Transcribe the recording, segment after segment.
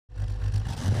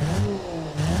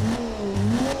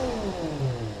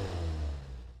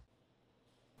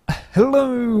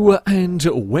Hello and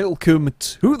welcome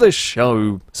to the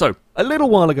show. So, a little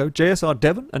while ago, JSR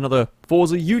Devon, another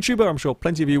Forza YouTuber I'm sure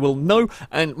plenty of you will know,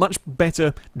 and much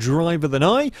better driver than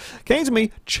I, came to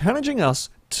me challenging us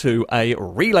to a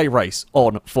relay race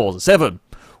on Forza 7.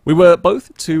 We were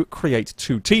both to create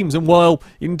two teams, and while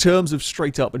in terms of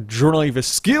straight-up driver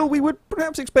skill, we would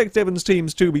perhaps expect Devon's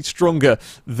teams to be stronger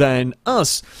than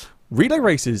us, relay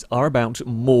races are about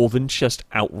more than just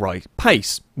outright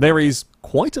pace. There is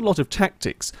quite a lot of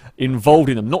tactics involved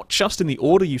in them, not just in the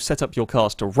order you set up your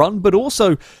cars to run, but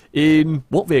also in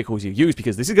what vehicles you use,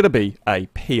 because this is going to be a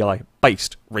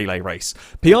PI-based relay race.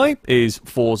 PI is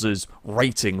Forza's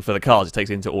rating for the cars. It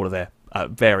takes into order their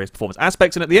various performance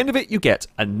aspects, and at the end of it you get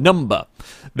a number.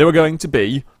 There were going to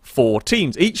be 4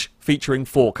 teams, each featuring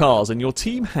 4 cars, and your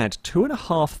team had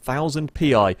 2,500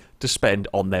 PI to spend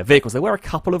on their vehicles. There were a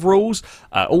couple of rules.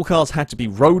 All cars had to be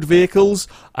road vehicles,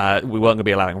 we weren't going to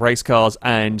be allowing race cars,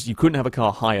 and you couldn't have a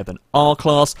car higher than R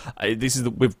class.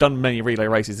 We've done many relay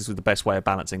races, this was the best way of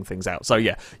balancing things out. So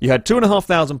yeah, you had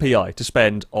 2,500 PI to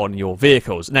spend on your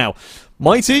vehicles. Now,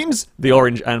 my teams, the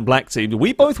orange and black team,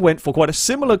 we both went for quite a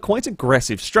similar, quite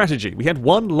aggressive strategy. We had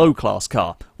one low-class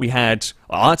car.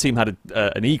 Our team had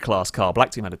an E-class car,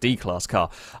 black team had a D-class car,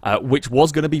 which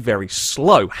was going to be very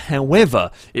slow.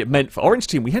 However, it meant for orange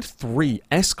team, we had 3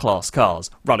 S-class cars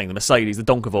running, the Mercedes, the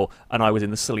Donkavor, and I was in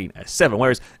the Celine S7,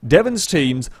 whereas Devon's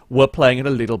teams were playing it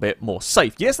a little bit more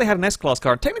safe. Yes, they had an S-class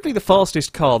car, and technically the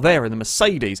fastest car there in the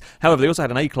Mercedes. However, they also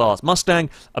had an A-class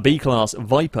Mustang, a B-class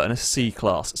Viper, and a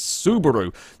C-class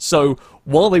Subaru. So,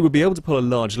 while they would be able to pull a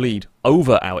large lead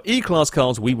over our E-class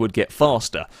cars, we would get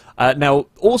faster. Now,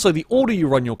 also, the order you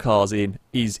run your cars in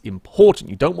is important.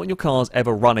 You don't want your cars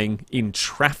ever running in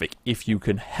traffic if you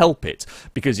can help it,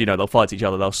 because, you know, they'll fight each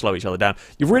other, they'll slow each other down.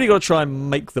 You've really got to try and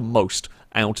make the most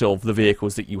out of the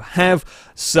vehicles that you have.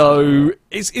 So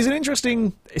it's an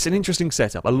interesting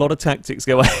setup. A lot of tactics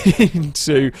go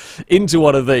into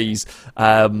one of these.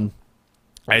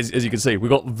 As you can see, we've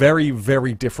got very,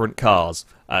 very different cars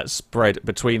spread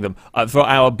between them. For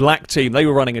our black team, they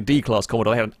were running a D-class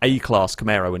Commodore. They had an A-class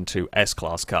Camaro and 2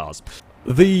 S-class cars.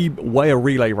 The way a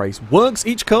relay race works,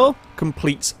 each car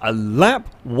completes a lap.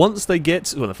 When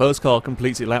the first car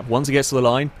completes its lap, once it gets to the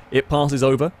line, it passes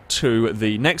over to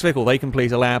the next vehicle. They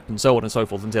complete a lap, and so on and so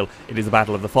forth, until it is the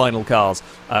battle of the final cars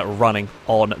running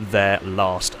on their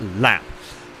last lap.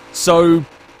 So,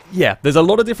 yeah, there's a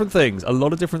lot of different things. A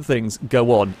lot of different things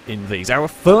go on in these. Our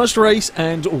first race,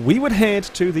 and we would head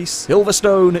to the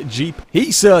Silverstone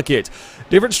GP circuit.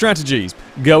 Different strategies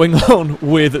going on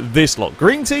with this lot.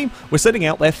 Green team were sending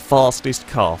out their fastest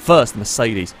car first, the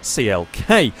Mercedes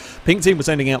CLK. Pink team were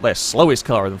sending out their slowest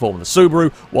car in the form of the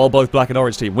Subaru, while both black and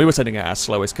orange team, we were sending out our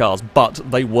slowest cars, but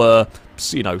they were,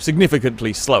 you know,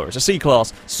 significantly slower. It's a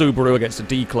C-class Subaru against a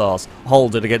D-class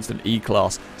Holden against an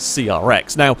E-class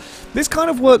CRX. Now, this kind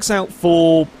of works out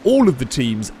for all of the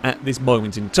teams at this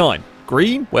moment in time.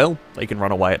 Green, well, they can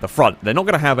run away at the front. They're not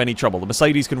going to have any trouble. The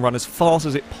Mercedes can run as fast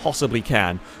as it possibly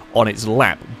can on its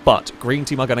lap, but green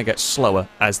team are going to get slower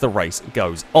as the race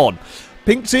goes on.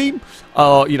 Pink team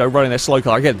are, running their slow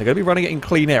car. Again, they're going to be running it in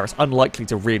clean air. It's unlikely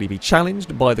to really be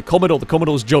challenged by the Commodore. The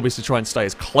Commodore's job is to try and stay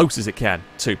as close as it can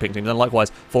to Pink team. And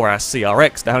likewise, for our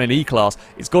CRX down in E-Class,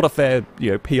 it's got a fair,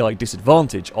 PI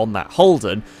disadvantage on that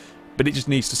Holden, but it just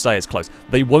needs to stay as close.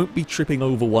 They won't be tripping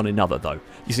over one another, though.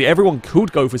 You see, everyone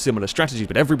could go for similar strategies,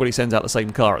 but everybody sends out the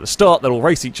same car at the start. They'll all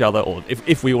race each other, or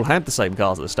if we all had the same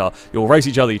cars at the start, you'll race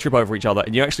each other, you trip over each other,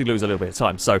 and you actually lose a little bit of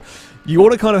time. So you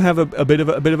want to kind of have a bit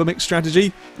of a mixed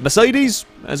strategy. Mercedes,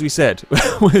 as we said,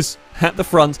 was at the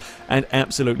front and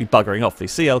absolutely buggering off. The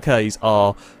CLKs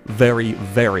are very,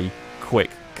 very quick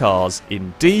cars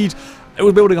indeed. It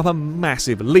was building up a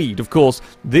massive lead. Of course,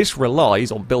 this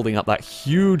relies on building up that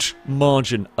huge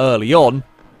margin early on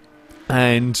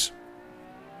and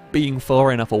being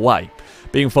far enough away.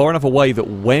 Being far enough away that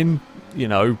when,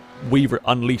 we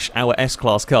unleash our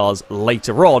S-Class cars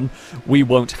later on, we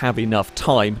won't have enough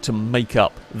time to make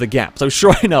up the gap. So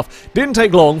sure enough, didn't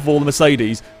take long for the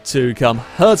Mercedes to come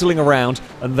hurtling around,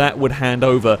 and that would hand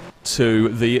over to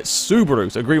the Subaru.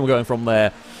 So Green were going from their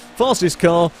fastest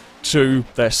car to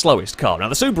their slowest car. Now,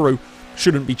 the Subaru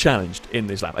shouldn't be challenged in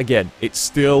this lap. Again, it's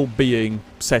still being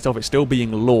set off, it's still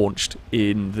being launched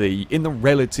in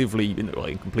relatively, in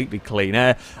completely clean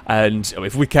air, and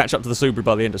if we catch up to the Subaru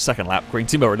by the end of second lap, Green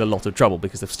team are in a lot of trouble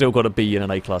because they've still got to be in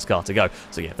an A-class car to go.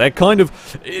 So yeah, they're kind of,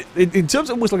 in terms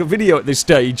of almost like a video at this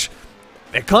stage,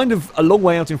 they're kind of a long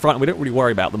way out in front, and we don't really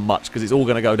worry about them much because it's all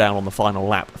going to go down on the final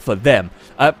lap for them.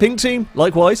 Pink team,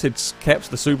 likewise, had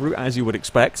kept the Subaru, as you would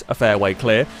expect, a fair way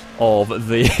clear of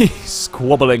the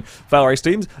squabbling FailRace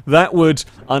teams. That would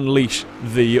unleash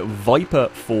the Viper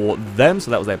for them, so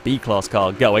that was their B-class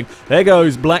car going. There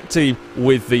goes Black team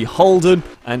with the Holden,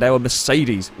 and our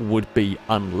Mercedes would be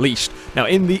unleashed. Now,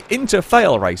 in the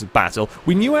inter-FailRace battle,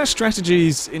 we knew our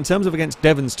strategies in terms of against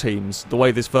Devon's teams, the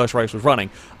way this first race was running.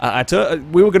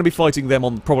 We were going to be fighting them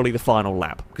on probably the final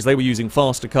lap, because they were using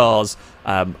faster cars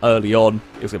early on.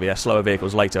 It was going to be their slower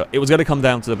vehicles later. It was going to come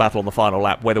down to the battle on the final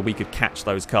lap, whether we could catch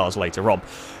those cars later on.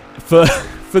 For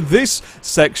this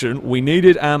section, we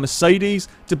needed our Mercedes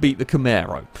to beat the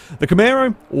Camaro. The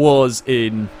Camaro was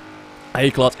in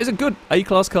A-Class. It's a good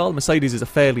A-Class car. The Mercedes is a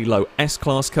fairly low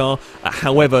S-Class car.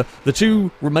 However, the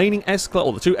two remaining S-Class,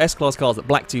 or the two S-Class cars that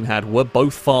Black Team had were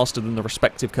both faster than the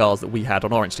respective cars that we had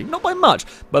on Orange Team. Not by much,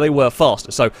 but they were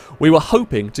faster. So we were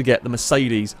hoping to get the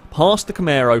Mercedes past the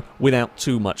Camaro without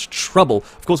too much trouble.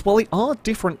 Of course, while they are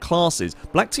different classes,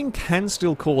 Black Team can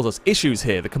still cause us issues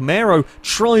here. The Camaro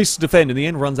tries to defend, in the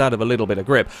end runs out of a little bit of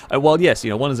grip. While yes, you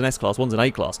know, one is an S-Class, one's an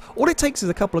A-Class. All it takes is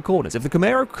a couple of corners. If the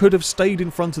Camaro could have stayed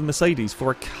in front of the Mercedes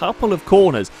for a couple of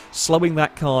corners, slowing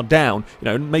that car down, you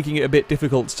know, making it a bit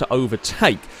difficult to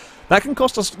overtake, that can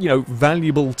cost us, you know,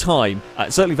 valuable time.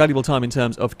 Certainly valuable time in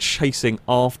terms of chasing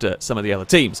after some of the other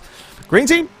teams. Green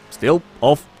team still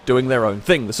off doing their own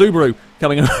thing. The Subaru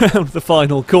coming around the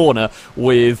final corner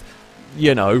with,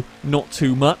 you know, not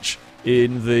too much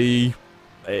in the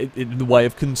way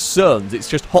of concerns. It's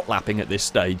just hot lapping at this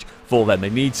stage for them. They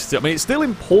need to, I mean, it's still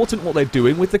important what they're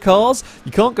doing with the cars.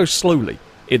 You can't go slowly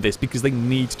in this because they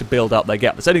need to build up their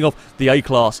gap. They're setting off the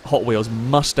A-Class Hot Wheels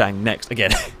Mustang next.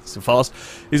 Again, it's a fast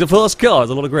car. There's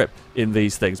a lot of grip in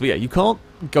these things. But yeah, you can't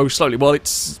go slowly. Well,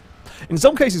 it's... in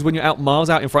some cases, when you're out miles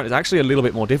out in front, it's actually a little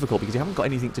bit more difficult because you haven't got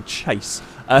anything to chase.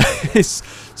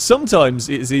 Sometimes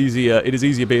it is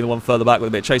easier being the one further back with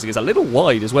a bit of chasing. It's a little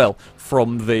wide as well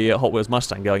from the Hot Wheels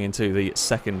Mustang going into the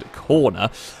second corner.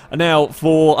 And now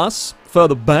for us,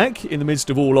 further back in the midst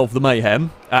of all of the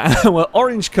mayhem, our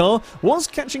orange car was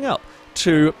catching up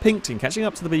to Pink Team, catching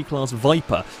up to the B-Class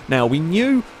Viper. Now, we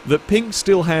knew that Pink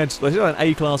still had an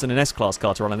A-Class and an S-Class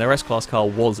car to run, and their S-Class car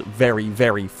was very,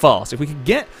 very fast. If we could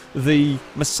get the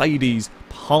Mercedes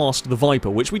past the Viper,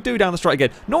 which we do down the straight again,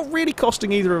 not really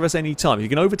costing either of us any time. If you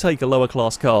can overtake a lower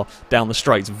class car down the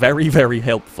straights, very, very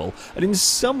helpful. And in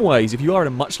some ways, if you are in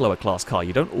a much lower class car,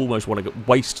 you don't almost want to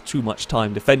waste too much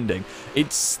time defending.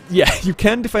 It's, yeah, you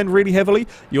can defend really heavily,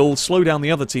 you'll slow down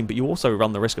the other team, but you also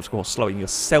run the risk of course slowing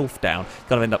yourself down,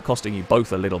 kind of end up costing you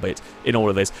both a little bit in all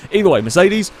of this. Either way,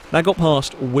 Mercedes, that got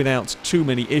past without too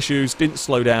many issues, didn't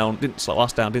slow down, didn't slow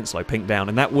us down, didn't slow Pink down,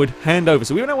 and that would hand over.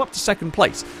 So we were now up to second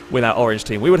place with our orange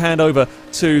team. We would hand over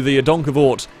to the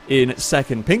Donkavort in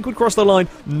second. Pink would cross the line,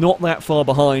 not that far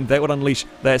behind. They would unleash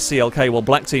their CLK, while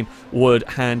Black team would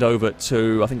hand over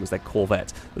to, I think it was their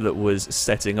Corvette that was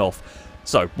setting off.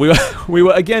 So, we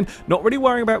were again, not really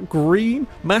worrying about green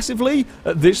massively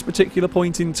at this particular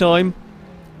point in time.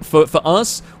 For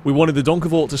us, we wanted the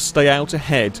Donkavort to stay out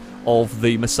ahead of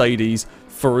the Mercedes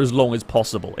for as long as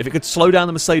possible. If it could slow down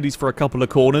the Mercedes for a couple of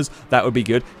corners, that would be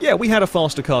good. Yeah, we had a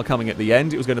faster car coming at the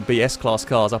end. It was going to be S-Class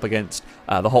cars up against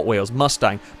the Hot Wheels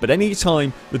Mustang. But any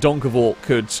time the Donkavort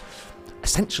could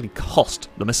essentially cost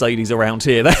the Mercedes around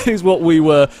here, that is what we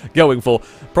were going for.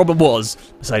 Problem was,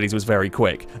 Mercedes was very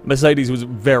quick. Mercedes was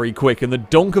very quick, and the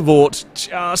Donkavort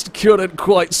just couldn't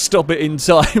quite stop it in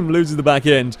time, losing the back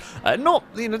end.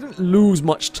 Didn't lose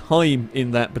much time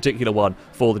in that particular one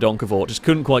for the Donkavort, just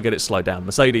couldn't quite get it slowed down.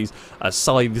 Mercedes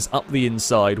scythes up the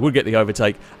inside, would get the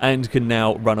overtake, and can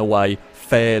now run away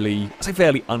fairly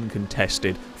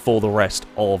uncontested for the rest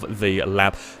of the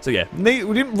lap. So yeah,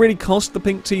 we didn't really cost the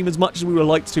Pink team as much as we would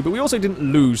like to, but we also didn't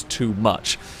lose too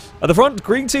much. At the front,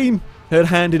 Green team had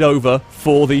handed over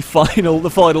for the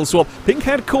final swap. Pink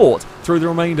had caught through the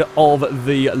remainder of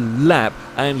the lap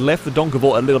and left the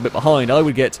Donkavort a little bit behind. I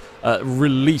would get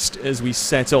released as we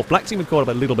set off. Black team had caught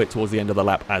up a little bit towards the end of the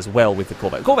lap as well with the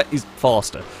Corvette. The Corvette is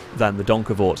faster than the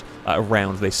Donkavort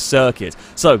around this circuit.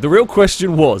 So the real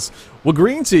question was, were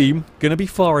Green team going to be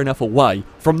far enough away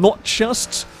from not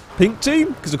just Pink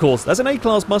team? Because of course, there's an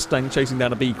A-Class Mustang chasing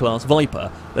down a B-Class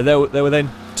Viper. There were then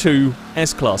two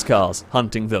S-Class cars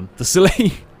hunting them. The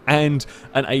Silly and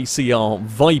an ACR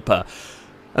Viper.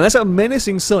 And that's a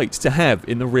menacing sight to have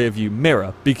in the rearview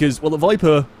mirror because, well, the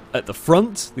Viper at the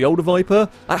front, the older Viper,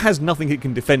 that has nothing it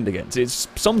can defend against. It's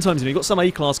sometimes, you've got some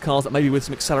A-class cars that maybe with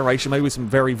some acceleration, maybe with some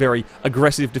very, very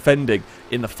aggressive defending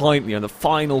in the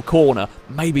final corner,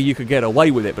 maybe you could get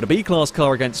away with it. But a B-class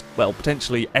car against, well,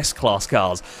 potentially S-class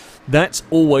cars, that's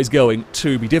always going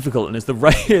to be difficult, and as the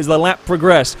lap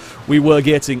progressed, we were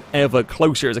getting ever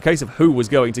closer. It was a case of who was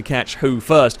going to catch who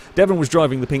first. Devon was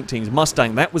driving the pink team's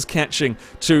Mustang. That was catching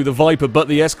to the Viper, but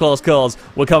the S-Class cars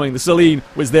were coming. The Celine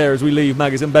was there as we leave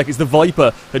Maggis and Beckett's. The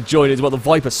Viper had joined as well. The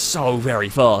Viper so very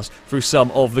fast through some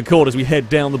of the corners. We head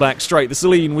down the back straight. The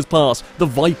Celine was past. The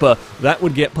Viper, that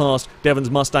would get past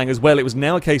Devon's Mustang as well. It was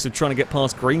now a case of trying to get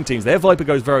past green teams. Their Viper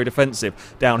goes very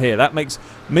defensive down here. That makes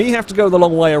me have to go the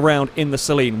long way around in the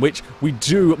Celine, which we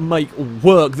do make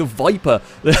work. The Viper,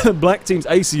 the black team's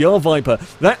ACR Viper,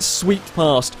 that sweeps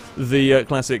past the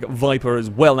classic Viper as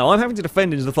well. Now I'm having to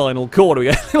defend into the final corner. We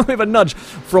get a little bit of a nudge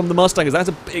from the Mustang as that's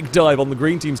a big dive on the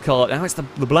green team's car. Now it's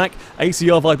the black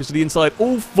ACR Vipers to the inside.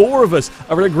 All four of us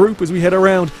are in a group as we head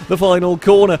around the final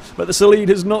corner, but the Celine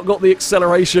has not got the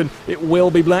acceleration. It will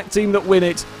be black team that win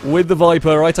it with the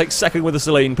Viper. I take second with the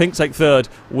Celine, pink take third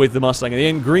with the Mustang. In the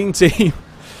end, green team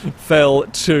fell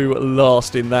to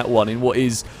last in that one, in what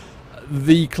is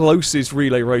the closest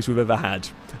relay race we've ever had.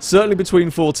 Certainly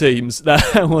between four teams,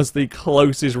 that was the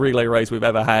closest relay race we've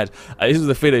ever had. This is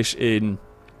the finish in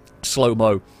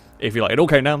slow-mo, if you like. It all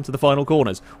came down to the final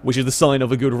corners, which is the sign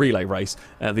of a good relay race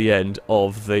at the end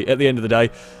of the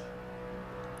day.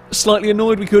 Slightly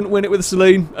annoyed we couldn't win it with the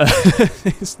Celine.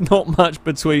 It's not much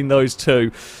between those two.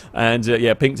 And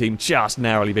yeah, pink team just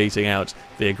narrowly beating out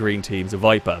the green team's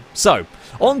Viper. So,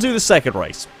 on to the second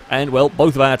race. And, well,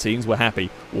 both of our teams were happy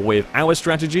with our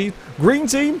strategy. Green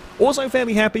team also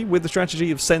fairly happy with the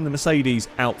strategy of send the Mercedes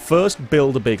out first,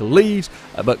 build a big lead,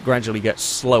 but gradually get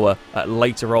slower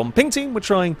later on. Pink team were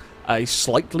trying a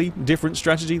slightly different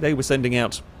strategy. They were sending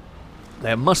out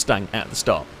their Mustang at the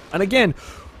start. And again,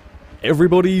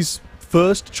 everybody's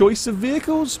first choice of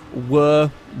vehicles were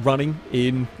running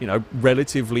in,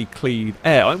 relatively clean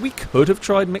air. I mean, we could have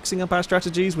tried mixing up our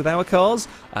strategies with our cars.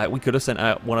 We could have sent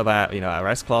out one of our, our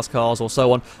S-Class cars or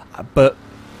so on, but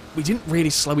we didn't really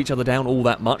slow each other down all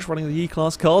that much running the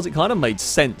E-Class cars. It kind of made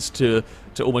sense to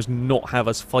almost not have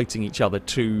us fighting each other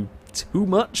too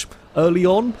much early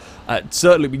on.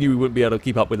 Certainly we knew we wouldn't be able to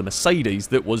keep up with the Mercedes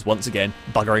that was once again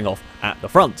buggering off at the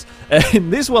front. In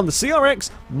this one, the CRX,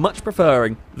 much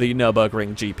preferring the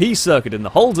Nürburgring GP circuit, and the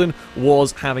Holden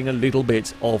was having a little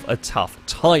bit of a tough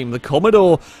time. The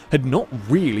Commodore had not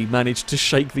really managed to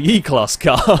shake the E-Class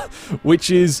car, which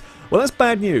is, well, that's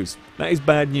bad news. That is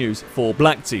bad news for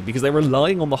Black Team, because they're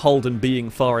relying on the Holden being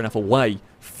far enough away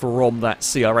from that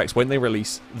CRX when they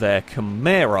release their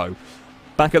Camaro.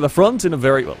 Back at the front in a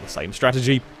very, well, the same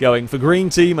strategy, going for green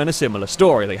team, and a similar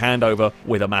story. They hand over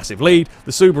with a massive lead.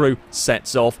 The Subaru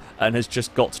sets off and has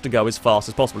just got to go as fast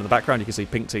as possible. In the background you can see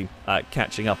pink team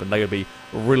catching up, and they would be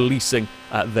releasing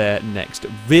their next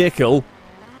vehicle.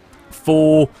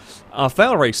 For our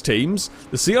FailRace teams,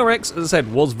 the CRX, as I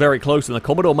said, was very close, and the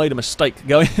Commodore made a mistake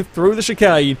going through the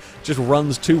chicane, just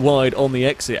runs too wide on the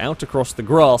exit, out across the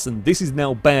grass, and this is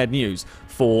now bad news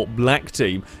for Black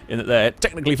Team, in that their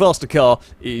technically faster car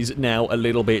is now a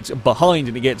little bit behind,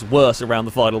 and it gets worse around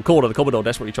the final corner. The Commodore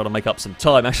desperately trying to make up some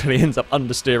time, actually ends up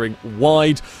understeering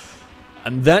wide.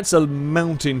 And that's a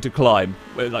mountain to climb.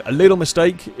 Like a little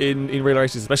mistake in relay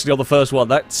races, especially on the first one.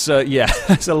 That's, yeah,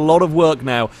 that's a lot of work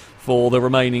now for the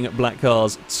remaining black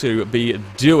cars to be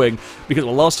doing. Because,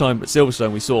 well, last time at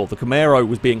Silverstone we saw the Camaro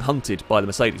was being hunted by the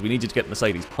Mercedes. We needed to get the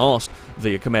Mercedes past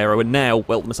the Camaro, and now,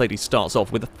 well, the Mercedes starts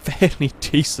off with a fairly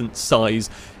decent size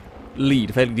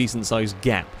lead, a fairly decent size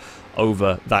gap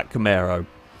over that Camaro.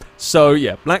 So,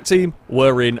 yeah, Black Team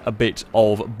were in a bit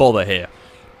of bother here.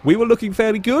 We were looking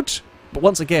fairly good, but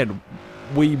once again,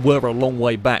 we were a long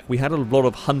way back. We had a lot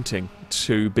of hunting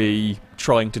to be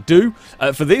trying to do.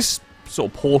 For this sort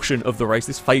of portion of the race,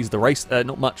 this phase of the race,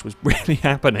 not much was really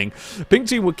happening. Pink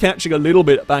Team were catching a little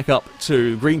bit back up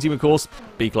to Green Team, of course.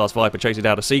 B-Class Viper chasing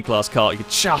out a C-Class car. You could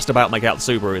just about make out the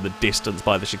Subaru in the distance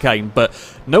by the chicane, but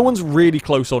no one's really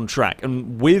close on track.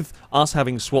 And with us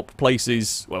having swapped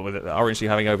places, well, with Orange Team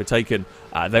having overtaken,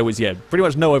 there was, yeah, pretty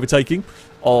much no overtaking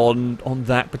on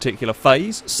that particular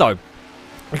phase. So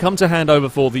we come to hand over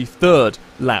for the third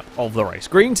lap of the race.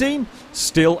 Green Team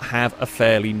still have a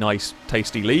fairly nice,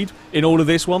 tasty lead in all of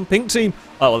this one. Pink Team,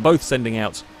 well, they're both sending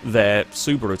out their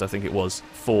Subarus, I think it was,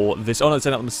 for this. Oh, no,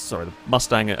 sending out the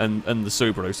Mustang and the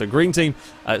Subaru. So Green Team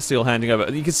still handing over.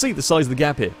 And you can see the size of the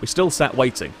gap here. We still sat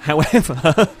waiting.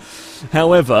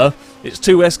 However, it's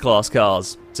two S-Class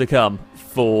cars to come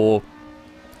for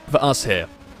us here.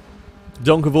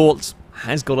 Donkavort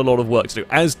has got a lot of work to do,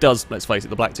 as does, let's face it,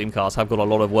 the black team cars have got a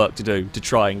lot of work to do to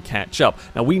try and catch up.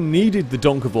 Now, we needed the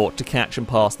Donkavort to catch and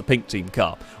pass the pink team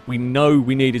car. We know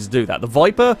we needed to do that. The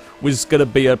Viper was going to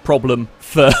be a problem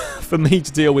for me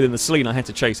to deal with in the Celine. I had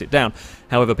to chase it down.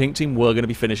 However, pink team were going to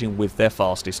be finishing with their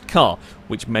fastest car,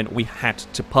 which meant we had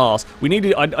to pass.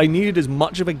 I needed as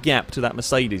much of a gap to that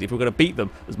Mercedes, if we were going to beat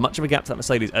them, as much of a gap to that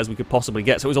Mercedes as we could possibly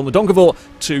get. So it was on the Donkavort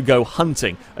to go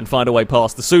hunting and find a way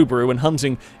past the Subaru, and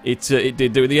hunting it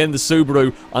did do. In the end, the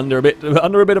Subaru, under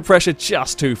a bit of pressure,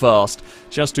 just too fast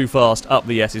up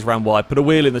the S's, ran wide, put a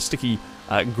wheel in the sticky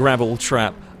gravel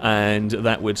trap, and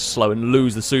that would slow and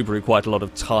lose the Subaru quite a lot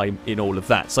of time in all of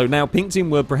that. So now pink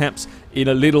team were perhaps in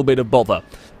a little bit of bother.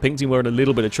 Pink team were in a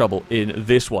little bit of trouble in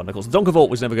this one. Of course, the Donkavort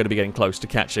was never going to be getting close to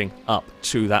catching up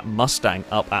to that Mustang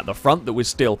up at the front that was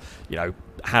still, you know,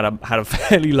 had a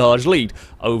fairly large lead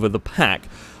over the pack.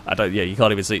 You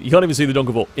can't even see the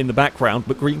Donkavort in the background,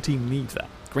 but green team needs that.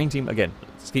 Green team, again,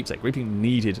 let's keep saying, green team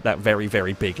needed that very,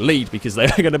 very big lead because they're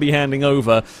going to be handing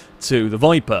over to the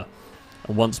Viper.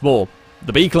 And once more,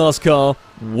 the B-Class car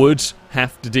would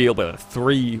have to deal with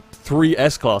three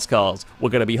S-Class cars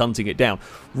were going to be hunting it down.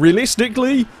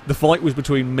 Realistically, the fight was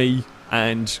between me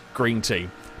and green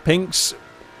team. Pinks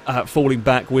falling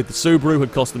back with the Subaru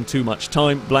had cost them too much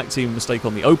time. Black team mistake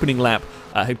on the opening lap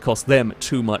had cost them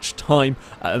too much time,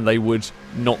 and they would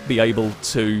not be able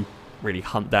to really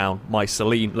hunt down my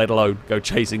Celine, let alone go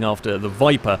chasing after the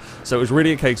Viper. So it was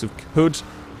really a case of, could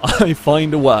I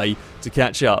find a way to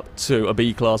catch up to a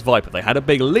B-Class Viper? They had a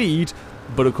big lead,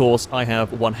 but of course I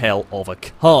have one hell of a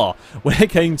car. When it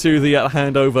came to the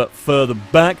handover further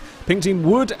back, pink team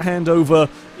would hand over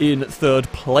in third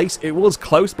place. It was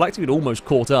close. Black team had almost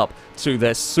caught up to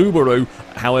their Subaru.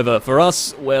 However, for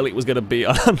us, well, it was going to be,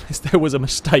 unless there was a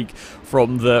mistake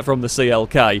from the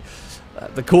CLK.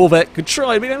 The Corvette could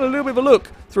try and be having a little bit of a look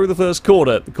through the first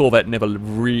corner. The Corvette never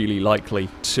really likely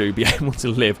to be able to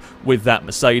live with that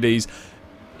Mercedes.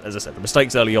 As I said, the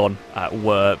mistakes early on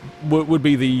would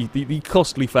be the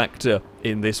costly factor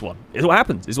in this one. It's what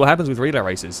happens. It's what happens with relay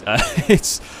races.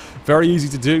 It's very easy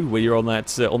to do when you're on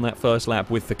that first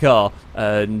lap with the car.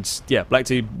 And yeah, black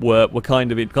team were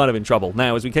kind of in trouble.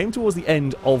 Now, as we came towards the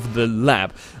end of the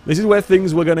lap, this is where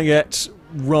things were going to get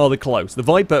rather close. The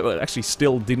Viper actually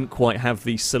still didn't quite have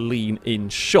the Celine in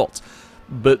shot,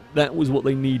 but that was what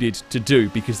they needed to do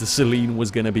because the Celine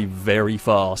was going to be very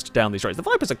fast down these straights. The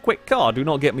Viper's a quick car, do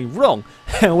not get me wrong.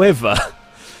 However,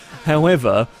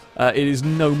 it is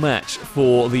no match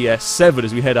for the S7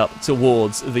 as we head up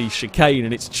towards the chicane,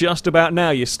 and it's just about now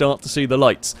you start to see the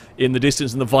lights in the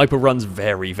distance, and the Viper runs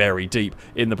very, very deep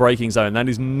in the braking zone. That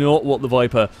is not what the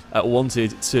Viper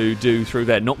wanted to do through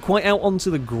there. Not quite out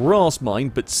onto the grass mine,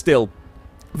 but still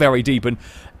very deep, and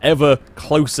ever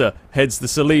closer heads the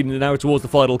Celine, and now towards the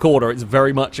final corner. It's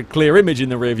very much a clear image in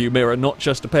the rearview mirror, not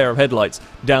just a pair of headlights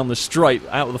down the straight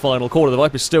out of the final corner. The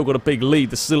Viper's still got a big lead.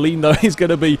 The Celine, though, is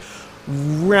going to be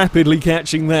rapidly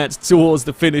catching that towards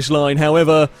the finish line.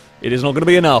 However, it is not going to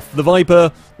be enough. The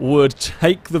Viper would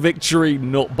take the victory,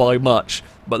 not by much,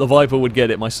 but the Viper would get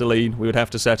it. My Celine, we would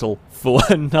have to settle for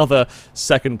another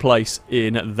second place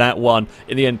in that one.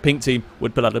 In the end, pink team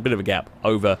would put out a bit of a gap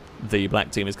over the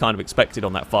black team, as kind of expected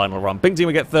on that final run. Pink team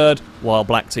would get third, while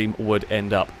black team would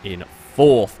end up in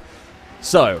fourth.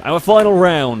 So, our final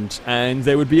round, and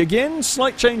there would be again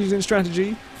slight changes in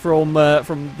strategy from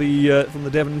the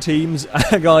Devon teams.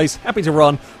 Guys, happy to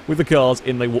run with the cars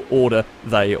in the order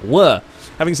they were.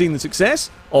 Having seen the success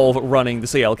of running the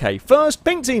CLK first,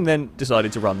 pink team then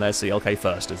decided to run their CLK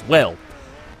first as well.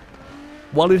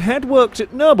 While it had worked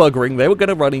at Nürburgring, they were going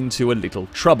to run into a little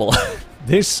trouble.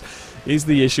 This is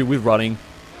the issue with running,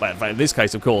 well, in this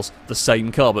case, of course, the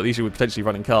same car, but the issue with potentially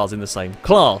running cars in the same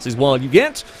class is while you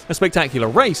get a spectacular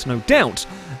race, no doubt,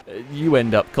 you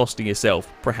end up costing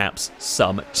yourself perhaps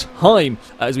some time.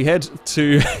 As we head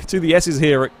to the S's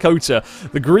here at Kota,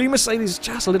 the green Mercedes is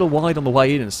just a little wide on the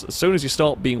way in, and as soon as you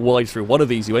start being wide through one of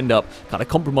these, you end up kind of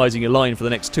compromising your line for the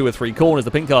next 2 or 3 corners.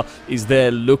 The pink car is there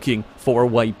looking for a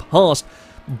way past,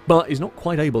 but is not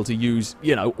quite able to use,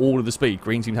 you know, all of the speed.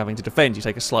 Green team having to defend. You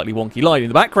take a slightly wonky line. In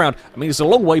the background, I mean, it's a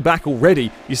long way back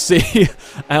already. You see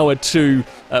our 2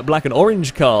 black and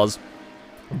orange cars,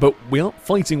 but we aren't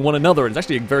fighting one another. And it's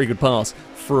actually a very good pass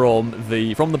from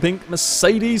the pink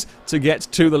Mercedes to get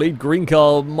to the lead. Green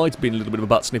car might have been a little bit of a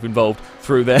butt sniff involved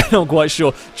through there. Not quite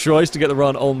sure. Tries to get the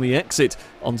run on the exit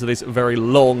onto this very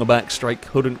long back straight.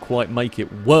 Couldn't quite make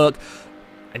it work.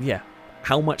 And yeah,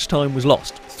 how much time was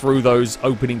lost through those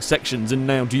opening sections, and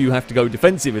now do you have to go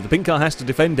defensive? If the pink car has to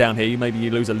defend down here, maybe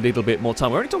you lose a little bit more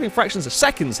time. We're only talking fractions of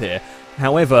seconds here.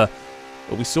 However,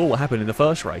 well, we saw what happened in the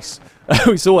first race.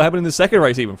 We saw what happened in the second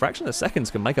race even. Fraction of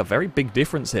seconds can make a very big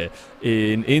difference here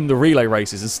in the relay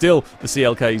races. And still, the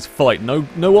CLKs fight.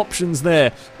 No options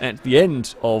there at the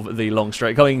end of the long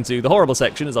straight. Going into the horrible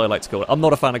section, as I like to call it. I'm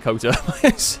not a fan of COTA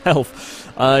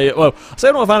myself. Well, I say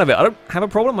I'm not a fan of it. I don't have a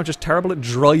problem. I'm just terrible at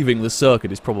driving the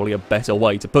circuit is probably a better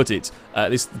way to put it.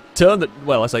 This turn that,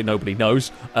 well, I say nobody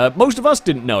knows. Most of us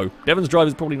didn't know. Devon's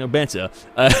drivers probably know better.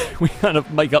 We kind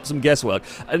of make up some guesswork.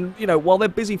 And, you know, while they're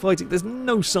busy fighting, there's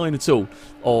no sign at all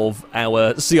of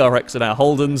our CRX and our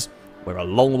Holdens. We're a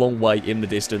long, long way in the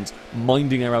distance,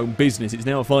 minding our own business. It's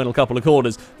now a final couple of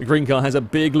corners. The green car has a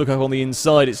big look up on the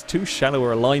inside. It's too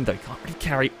shallow a line, though. Can't really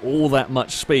carry all that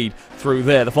much speed through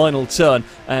there. The final turn,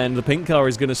 and the pink car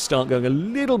is going to start going a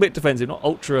little bit defensive, not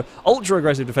ultra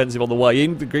aggressive defensive on the way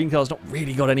in. The green car's not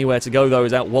really got anywhere to go, though,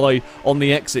 is out wide on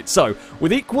the exit. So,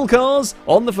 with equal cars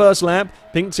on the first lap,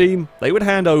 pink team, they would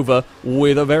hand over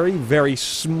with a very, very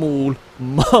small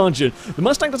margin. The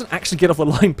Mustang doesn't actually get off the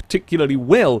line particularly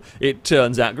well, it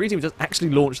turns out. Green team does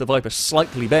actually launch the Viper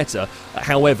slightly better.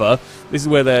 However, this is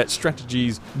where their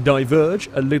strategies diverge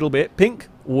a little bit. Pink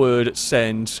would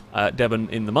send Devon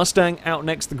in the Mustang out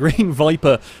next. The green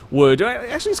Viper would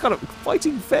actually, it's kind of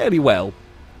fighting fairly well.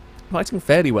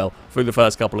 Through the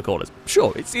first couple of corners.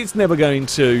 Sure, it's never going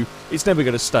to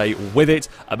stay with it,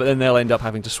 but then they'll end up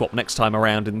having to swap next time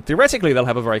around, and theoretically they'll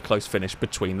have a very close finish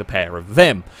between the pair of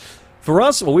them. For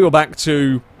us, well, we were back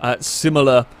to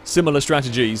similar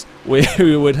strategies. We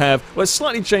would have, well,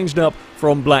 slightly changed up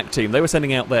from black team. They were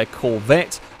sending out their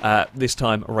Corvette, this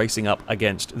time racing up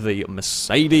against the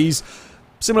Mercedes.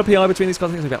 Similar PI between these cars.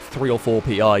 I think it's about 3 or 4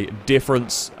 PI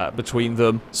difference between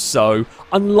them. So,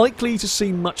 unlikely to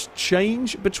see much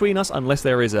change between us unless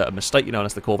there is a mistake. You know,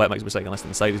 unless the Corvette makes a mistake, unless the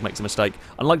Mercedes makes a mistake.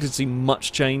 Unlikely to see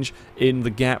much change in the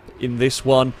gap in this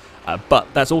one.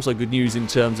 But that's also good news in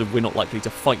terms of we're not likely to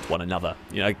fight one another.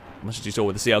 You know, much as you saw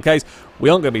with the CLKs, we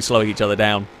aren't going to be slowing each other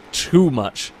down too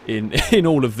much in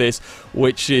all of this,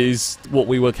 which is what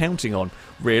we were counting on,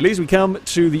 really. As we come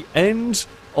to the end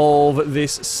of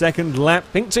this second lap,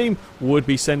 pink team would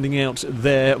be sending out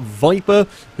their Viper,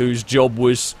 whose job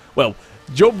was, well,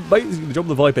 basically the job of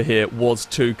the Viper here was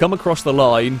to come across the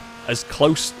line as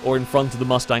close or in front of the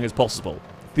Mustang as possible.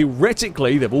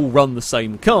 Theoretically, they've all run the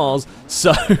same cars,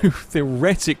 so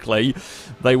theoretically,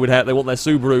 they want their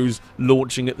Subarus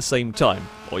launching at the same time,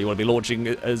 or you want to be launching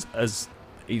as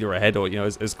either ahead or, you know,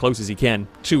 as close as you can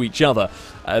to each other.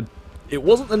 It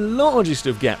wasn't the largest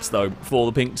of gaps, though, for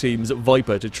the pink team's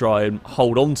Viper to try and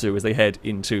hold on to as they head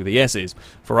into the S's.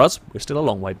 For us, we're still a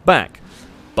long way back.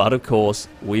 But, of course,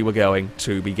 we were going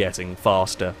to be getting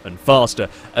faster and faster.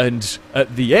 And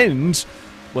at the end,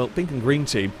 well, pink and green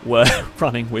team were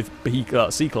running with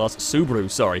C-Class Subaru,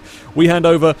 sorry. We hand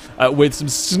over with some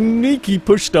sneaky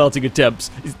push-starting attempts.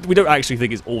 We don't actually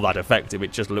think it's all that effective,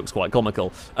 it just looks quite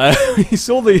comical. We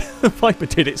saw the Viper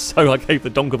did it, so I gave the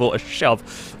Donkavort a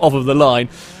shove off of the line.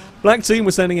 Black team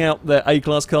was sending out their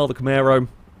A-Class car, the Camaro,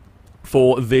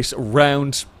 for this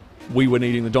round. We were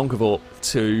needing the Donkavort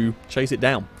to chase it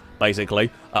down,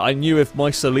 basically. I knew if my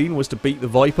Celine was to beat the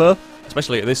Viper,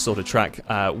 especially at this sort of track,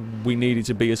 we needed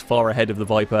to be as far ahead of the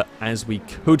Viper as we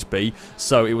could be,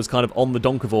 so it was kind of on the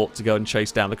Donkavort to go and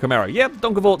chase down the Camaro. Yeah, the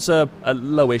Donkavort's a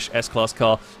lowish S-Class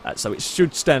car, so it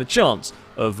should stand a chance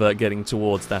of getting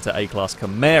towards that A-Class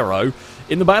Camaro.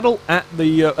 In the battle at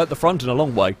the front and a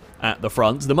long way at the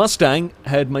front, the Mustang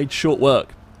had made short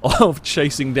work of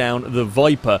chasing down the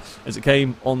Viper as it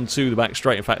came onto the back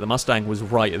straight. In fact, the Mustang was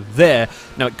right there.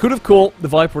 Now, it could have caught the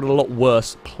Viper at a lot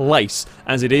worse place.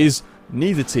 As it is,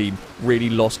 neither team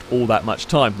really lost all that much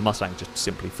time. The Mustang just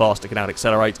simply faster, can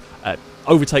out-accelerate.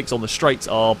 Overtakes on the straights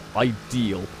are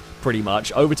ideal, pretty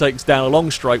much. Overtakes down a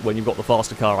long straight when you've got the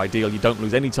faster car, ideal. You don't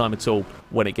lose any time at all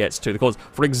when it gets to the corners.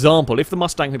 For example, if the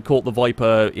Mustang had caught the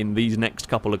Viper in these next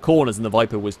couple of corners and the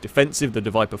Viper was defensive, the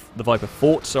Viper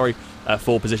fought,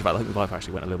 for position. I think the Viper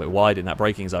actually went a little bit wide in that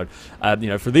braking zone. You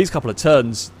know, for these couple of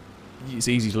turns, it's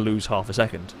easy to lose half a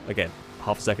second. Again,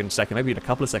 half a second, maybe in a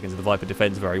couple of seconds if the Viper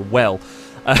defends very well.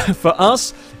 For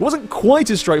us, it wasn't quite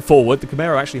as straightforward. The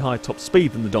Camaro actually higher top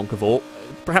speed than the Donkavort.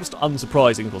 Perhaps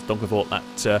unsurprising, of course, Donkavort,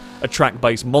 that a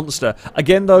track-based monster.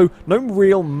 Again, though, no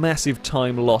real massive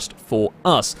time lost for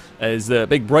us. There's the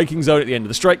big braking zone at the end of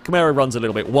the straight. Camaro runs a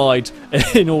little bit wide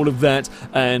in all of that,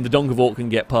 and the Donkavort can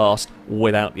get past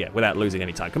without losing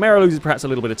any time. Camaro loses perhaps a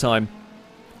little bit of time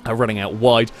running out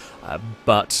wide,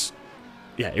 but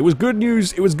yeah, it was good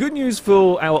news. It was good news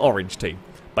for our orange team.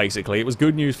 Basically, it was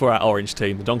good news for our orange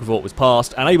team. The Donkavort was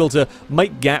past and able to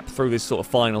make gap through this sort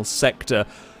of final sector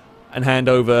and hand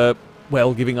over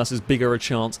well, giving us as bigger a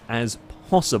chance as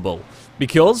possible.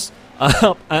 Because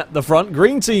up at the front,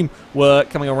 Green Team were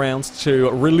coming around to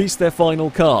release their final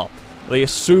car. The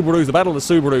Subarus, the Battle of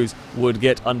the Subarus, would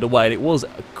get underway, and it was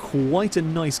quite a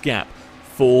nice gap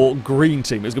for Green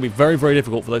Team. It was going to be very, very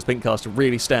difficult for those pink cars to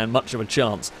really stand much of a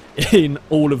chance in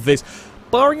all of this.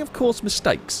 Barring, of course,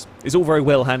 mistakes. It's all very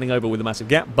well handing over with a massive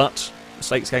gap, but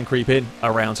mistakes can creep in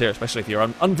around here, especially if you're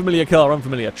an unfamiliar car,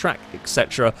 unfamiliar track,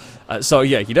 etc. So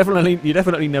yeah, you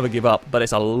definitely never give up, but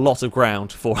it's a lot of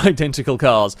ground for identical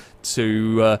cars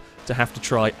to have to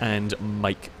try and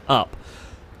make up.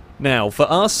 Now,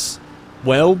 for us,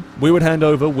 well, we would hand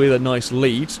over with a nice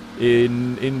lead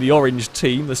in the orange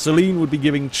team. The Celine would be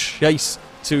giving chase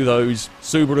to those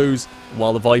Subarus,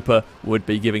 while the Viper would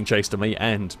be giving chase to me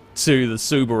and to the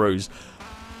Subarus.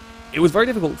 It was very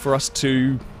difficult for us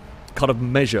to kind of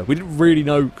measure. We didn't really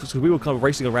know, because we were kind of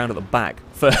racing around at the back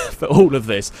for all of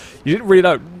this. You didn't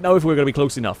really know if we were going to be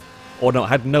close enough or not.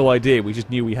 Had no idea. We just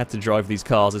knew we had to drive these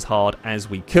cars as hard as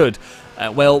we could.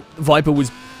 Well, Viper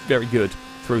was very good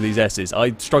through these S's.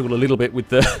 I struggled a little bit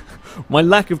with my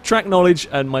lack of track knowledge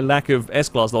and my lack of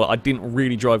S-Class knowledge. I didn't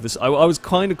really drive this. I was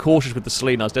kind of cautious with the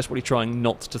Celine. I was desperately trying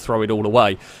not to throw it all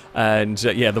away. And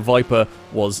yeah, the Viper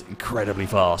was incredibly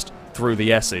fast through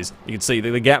the S's. You can see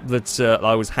the gap that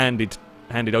I was handed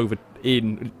over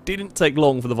in. It didn't take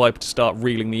long for the Viper to start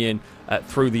reeling me in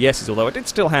through the S's, although I did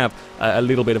still have a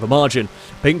little bit of a margin.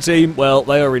 Pink Team, well,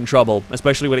 they are in trouble,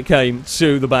 especially when it came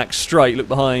to the back straight. Look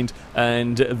behind,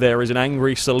 and there is an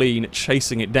angry Celine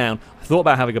chasing it down. I thought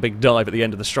about having a big dive at the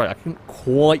end of the straight. I couldn't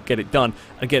quite get it done.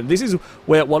 Again, this is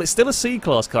where, while it's still a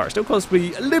C-Class car, it still costs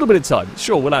me a little bit of time.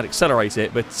 Sure, we'll accelerate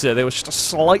it, but there was just a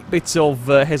slight bit of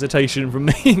hesitation from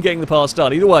me in getting the pass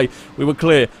done. Either way, we were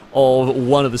clear of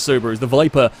one of the Subarus. The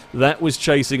Viper, that was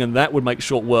chasing, and that would make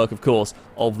short work, of course,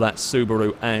 of that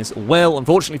Subaru as well.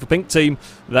 Unfortunately for Pink Team,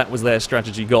 that was their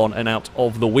strategy gone and out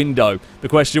of the window. The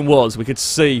question was, we could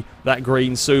see that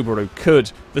green Subaru.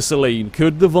 Could the Celine,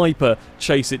 could the Viper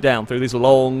chase it down through this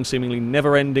long, seemingly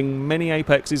never-ending, many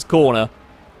apexes corner?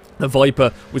 The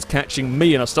Viper was catching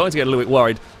me, and I was starting to get a little bit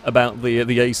worried about the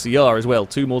ACR as well.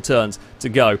 2 more turns to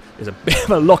go. There's a bit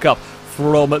of a lock-up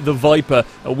from the Viper.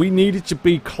 We needed to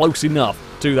be close enough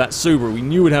to that Subaru. We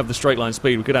knew we'd have the straight line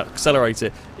speed. We could accelerate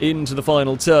it into the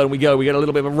final turn. We go. We get a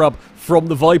little bit of a rub from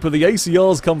the Viper. The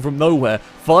ACR's come from nowhere.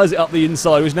 Fires it up the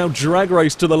inside. It's now drag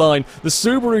race to the line. The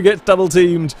Subaru gets double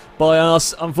teamed by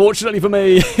us. Unfortunately for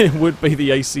me, it would be the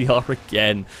ACR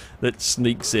again that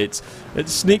sneaks it. It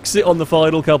sneaks it on the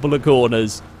final couple of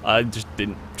corners. I just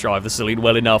didn't drive the Celine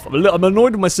well enough. I'm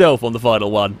annoyed with myself on the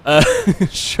final one.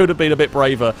 Should have been a bit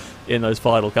braver in those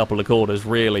final couple of corners,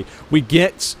 really. We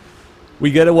get a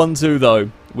 1-2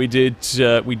 though. We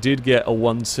did get a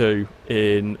 1-2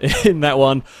 in that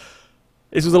one.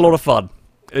 This was a lot of fun.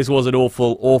 This was an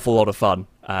awful lot of fun.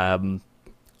 The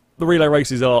relay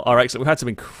races are excellent. We've had some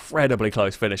incredibly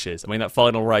close finishes. I mean, that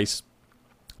final race,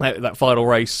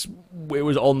 it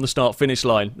was on the start-finish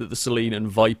line that the Celine and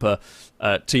Viper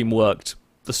team worked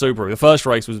the Subaru. The first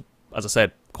race was, as I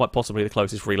said, quite possibly the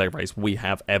closest relay race we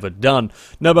have ever done.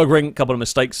 Nürburgring, a couple of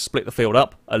mistakes, split the field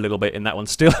up a little bit in that one.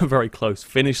 Still a very close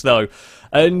finish though,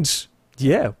 and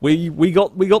yeah, we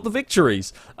got the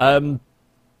victories.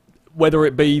 Whether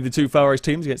it be the 2 FailRace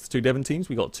teams against the 2 Devon teams,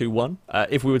 we got 2-1.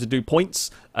 If we were to do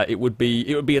points, it would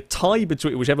be a tie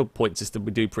between whichever point system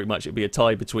we do. Pretty much, it'd be a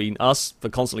tie between us for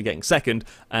constantly getting second,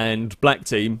 and Black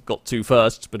Team got 2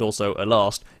 firsts, but also a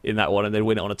last in that one, and then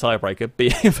win it on a tiebreaker,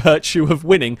 being a virtue of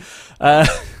winning.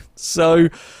 So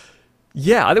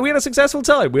yeah, I think we had a successful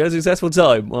time.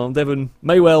 Well, Devon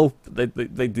may well, they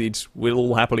did, we'll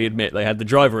all happily admit, they had the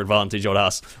driver advantage on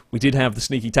us. We did have the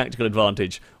sneaky tactical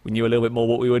advantage. We knew a little bit more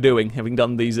what we were doing, having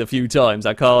done these a few times.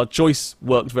 Our car choice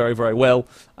worked very, very well,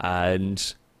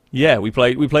 and yeah, we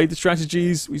played the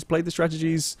strategies. We played the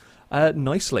strategies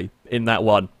nicely in that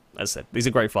one. As I said, these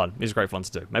are great fun. These are great fun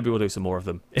to do. Maybe we'll do some more of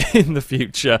them in the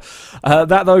future.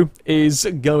 That though is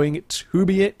going to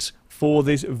be it for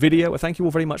this video. Thank you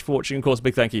all very much for watching. Of course, a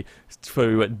big thank you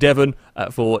to Devon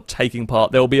for taking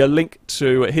part. There will be a link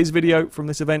to his video from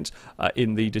this event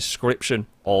in the description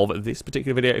of this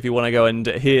particular video if you want to go and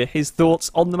hear his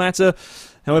thoughts on the matter.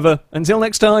 However, until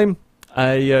next time,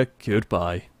 a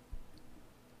goodbye.